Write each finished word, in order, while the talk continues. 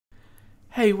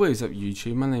Hey, what is up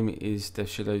YouTube? My name is Dev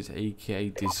Shadows, aka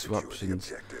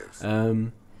Disruptions.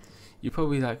 You're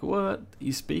probably like, what? Are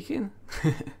you speaking?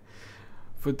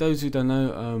 For those who don't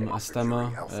know, I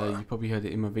stammer. You probably heard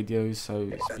it in my videos, so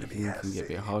speaking can get a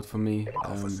bit hard for me.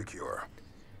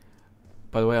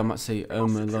 By the way, I might say a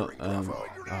lot.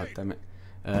 Oh, damn it.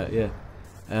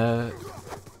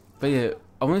 But yeah,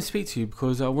 I want to speak to you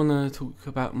because I want to talk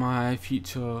about my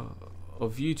future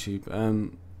of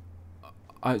YouTube.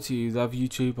 I actually love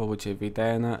YouTube. I watch it every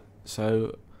day and that.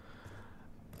 So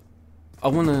I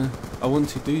want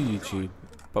to do YouTube,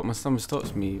 but my stomach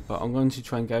stops me. But I'm going to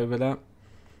try and get over that.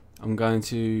 I'm going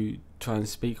to try and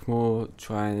speak more.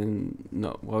 Try and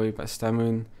not worry about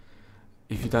stammering.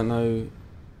 If you don't know,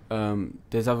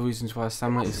 there's other reasons why I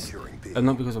stammer. It's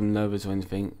not because I'm nervous or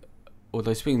anything.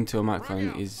 Although speaking to a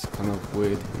microphone is kind of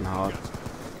weird and hard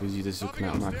because you're just looking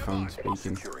at a microphone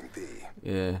speaking.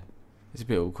 Yeah. It's a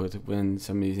bit awkward when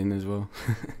somebody's in as well.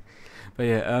 But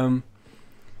yeah, I'm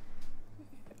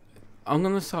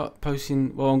gonna start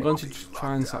posting. Well, I'm going to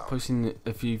try and start posting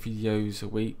a few videos a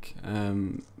week.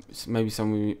 Maybe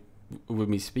some with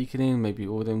me speaking in, maybe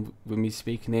all of them with me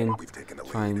speaking in.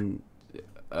 Try and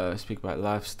speak about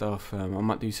life stuff. I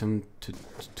might do some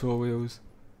tutorials.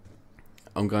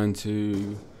 I'm going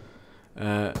to.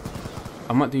 I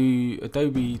might do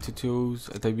Adobe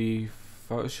tutorials, Adobe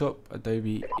Photoshop,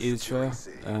 Adobe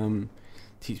Illustrator,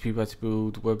 teach people how to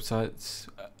build websites,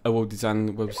 well,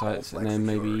 design websites, and then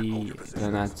maybe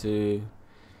learn how to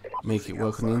make it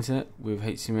work on the internet with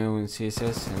HTML and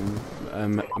CSS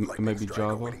and maybe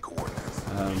Java.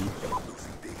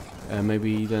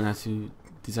 Maybe learn how to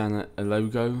design a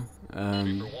logo,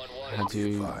 how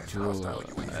to draw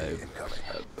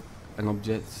an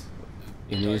object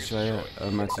in Illustrator, how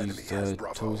to use the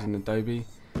tools in Adobe.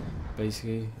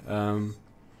 Basically,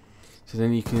 so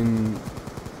then you can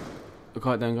look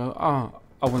at it and go, oh,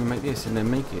 I want to make this, and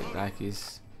then make it. Like,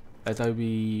 it's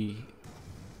Adobe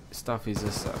stuff is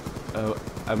just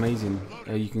amazing.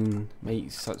 You can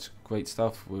make such great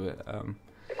stuff with it.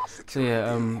 So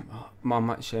yeah, I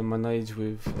might share my knowledge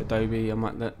with Adobe. I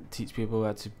might teach people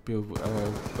how to build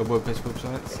a WordPress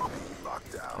website.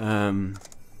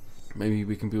 Maybe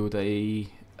we can build a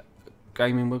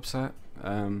gaming website.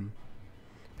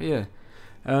 But yeah,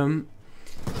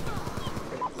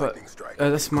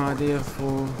 that's my idea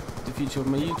for the future of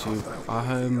my YouTube. I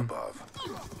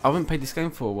haven't played this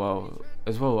game for a while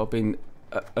as well. I've been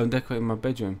decorating my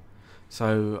bedroom,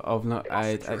 so I've not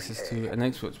had access to an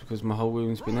Xbox because my whole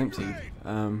room's been empty.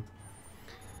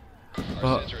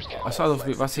 But I started off a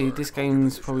bit rusty. This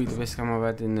game's probably the best game I've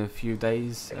had in a few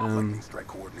days. I'm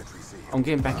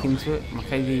getting back into it. My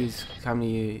KD is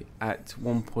currently at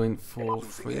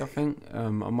 1.43, I think.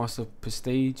 I'm Master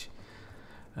Prestige.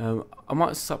 I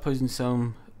might start posting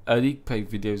some League Play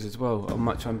videos as well. I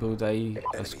might try and build a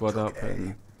squad up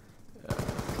and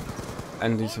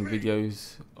do some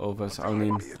videos of us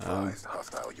owning.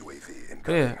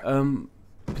 But yeah,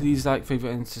 please like,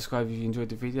 favorite, and subscribe if you enjoyed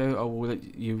the video. I will let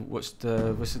you watch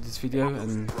the rest of this video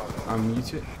and I'm new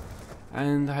to it.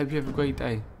 And I hope you have a great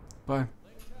day. Bye.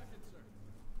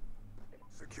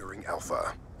 Securing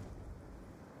Alpha.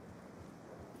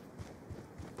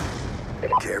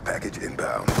 Care package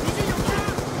inbound.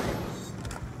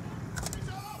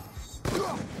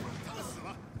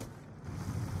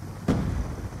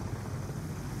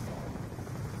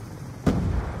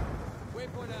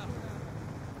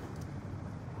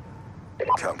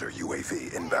 Counter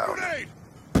UAV inbound. Grenade!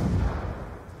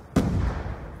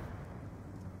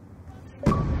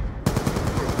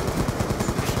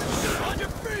 On your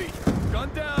feet! Gun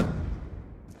down!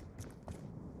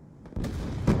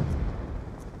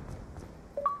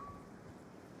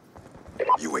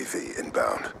 UAV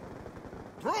inbound.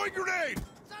 Throwing grenade!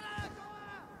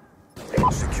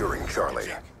 Securing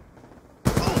Charlie.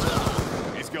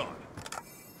 He's gone.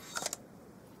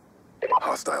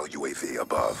 Hostile UAV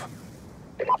above.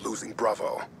 Losing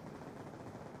Bravo.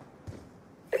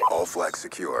 All flags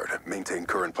secured. Maintain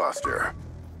current posture.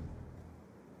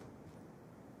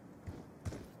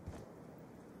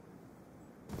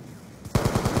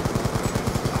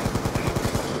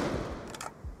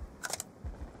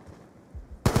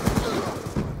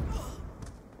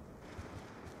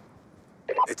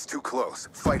 It's too close.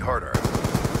 Fight harder.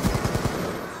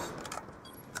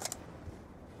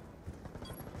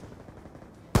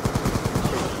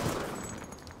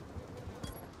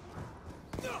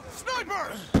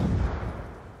 Sniper!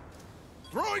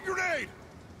 Throwing grenade!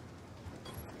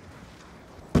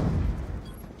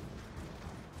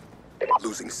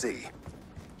 Losing C.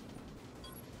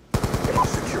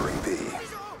 Securing B.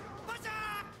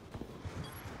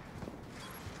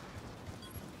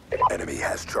 Enemy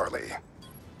has Charlie.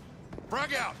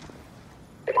 Frag out!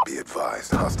 Be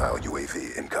advised, hostile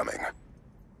UAV incoming.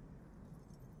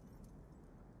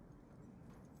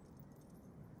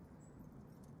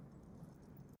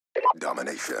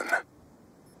 Domination.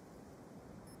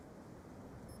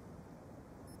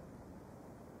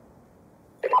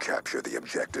 Capture the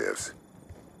objectives.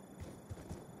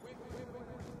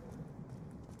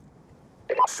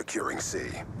 Securing C.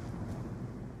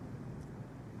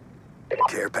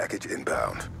 Care package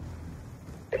inbound.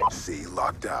 C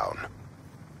locked down.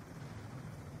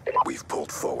 We've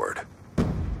pulled forward.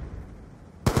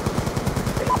 Be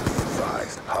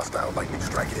advised, hostile lightning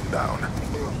strike inbound.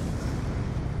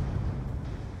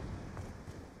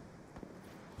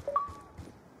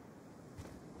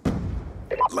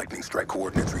 Lightning strike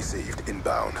coordinates received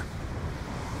inbound.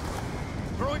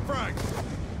 Throwing frag!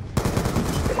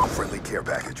 Friendly care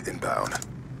package inbound.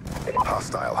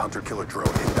 Hostile hunter-killer drone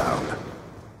inbound.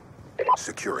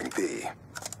 Securing B.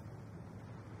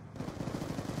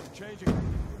 Changing.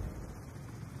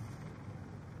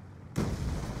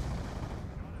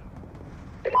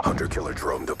 Hunter-killer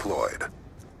drone deployed.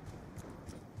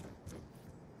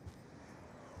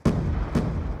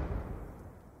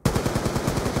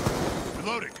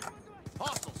 Reloading.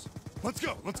 Hostiles. Let's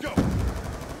go, let's go.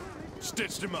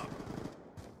 Stitched him up.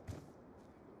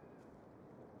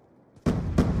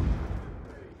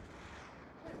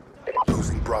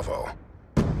 Losing Bravo.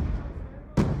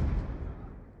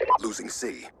 Losing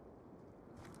C.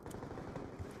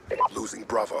 Losing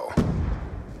Bravo.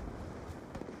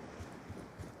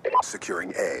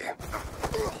 Securing A.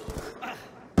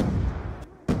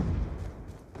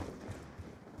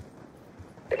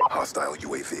 Hostile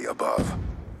UAV above.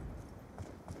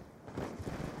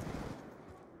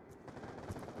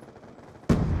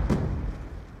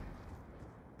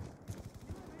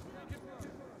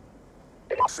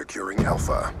 Securing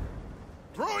Alpha.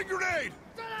 Throwing grenade!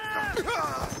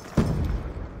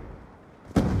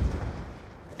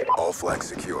 All flags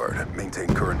secured.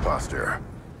 Maintain current posture.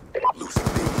 Losing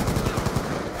B.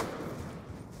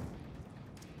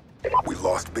 We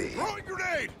lost B. Throwing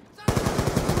grenade!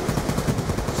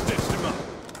 Stitched him up.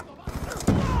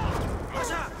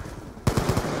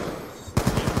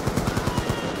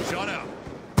 Shot out.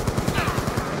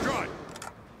 Dry.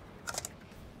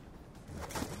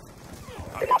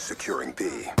 Securing B.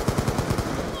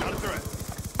 Got a threat.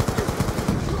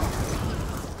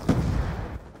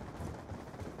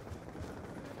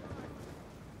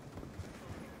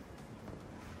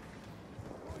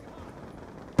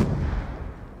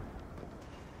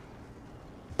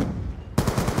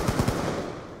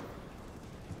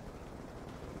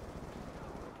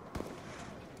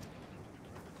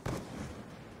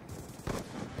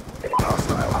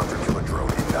 Hostile hunter-killer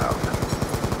drone inbound.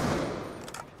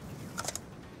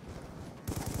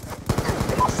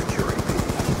 Securing B.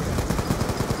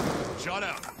 Shot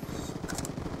out.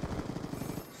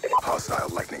 Hostile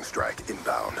lightning strike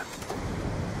inbound.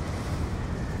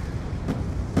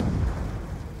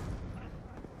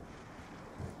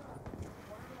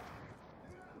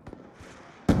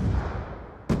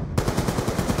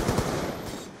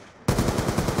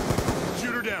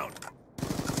 Shooter down.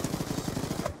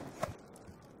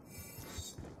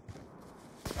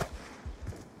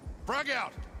 Frag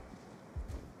out.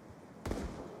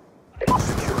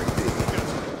 Securing B.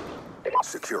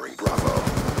 Securing Bravo.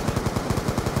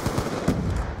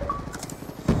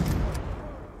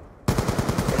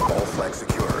 All flags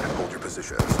secured. Hold your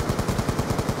positions.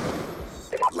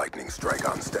 Lightning strike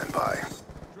on standby.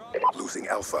 Losing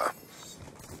Alpha.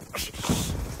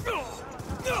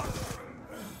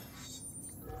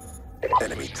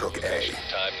 Enemy took A.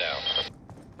 Time now.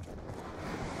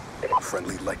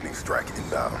 Friendly lightning strike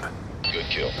inbound. Good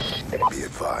kill. Be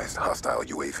advised, hostile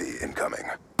UAV incoming.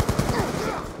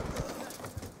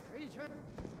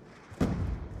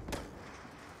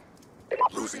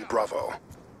 Losing Bravo.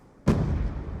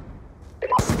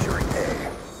 Securing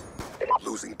A.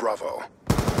 Losing Bravo.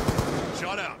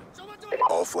 Shot out.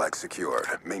 All flags secured.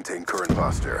 Maintain current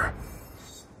posture.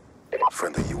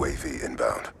 Friendly UAV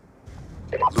inbound.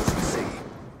 Losing C.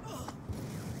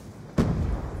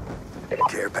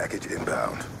 Care package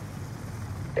inbound.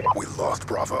 We lost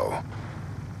Bravo.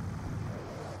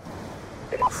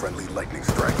 Friendly lightning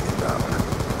strike inbound.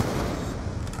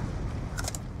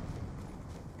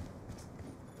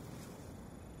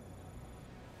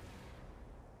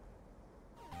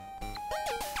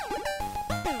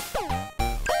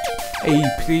 Hey,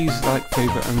 please like,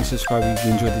 favourite and subscribe if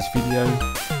you enjoyed this video.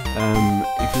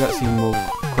 If you'd like to see more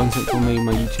content from me,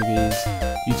 my YouTube is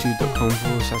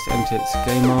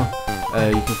youtube.com/mtxgamer.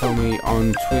 You can follow me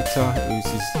on Twitter, which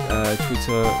is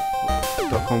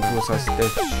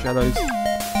twitter.com/deathshadows.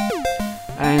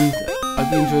 And I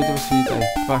hope you enjoyed the rest of your day.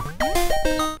 Bye.